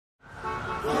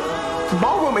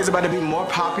Ballroom is about to be more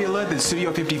popular than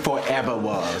Studio 54 ever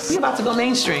was. We about to go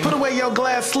mainstream. Put away your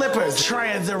glass slippers,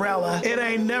 Transarella. It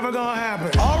ain't never gonna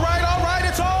happen. All right,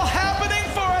 it's all happening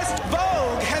for us.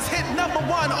 Vogue has hit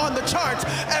 #1 on the charts,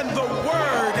 and the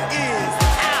word is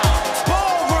out.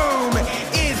 Ballroom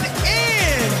is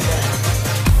in.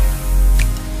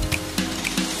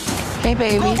 Hey,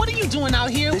 baby. Girl, what are you doing out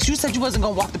here? You said you wasn't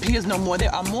gonna walk the piers no more.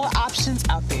 There are more options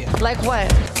out there. Like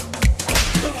what?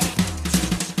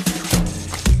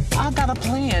 I got a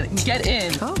plan. Get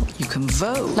in. Oh, you can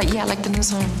vote. Like the new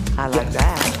song. I like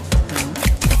that.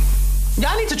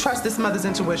 Y'all need to trust this mother's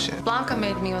intuition. Blanca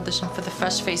made me audition for the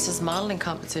Fresh Faces modeling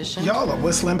competition. Y'all are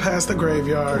whistling past the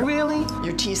graveyard. Really?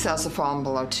 Your T cells have fallen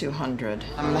below 200.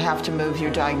 I'm gonna have to move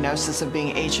your diagnosis of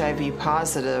being HIV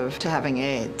positive to having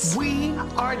AIDS. We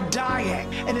are dying,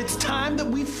 and it's time that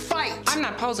we fight. I'm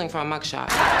not posing for a mugshot.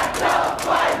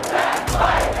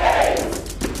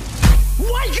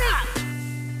 Wake up!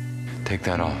 Take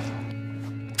that off.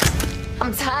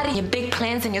 I'm tired of your big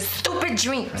plans and your stupid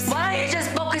dreams. Why don't you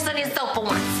just focus on yourself for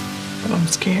once? But I'm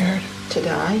scared. To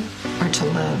die or to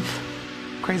live?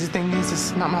 Crazy thing is,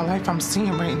 it's not my life I'm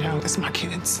seeing right now. It's my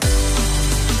kids.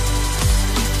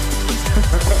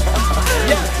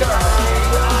 Yes,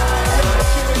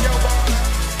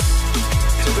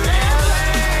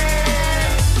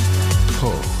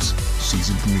 Pose,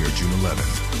 season premiere June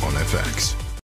 11th on FX.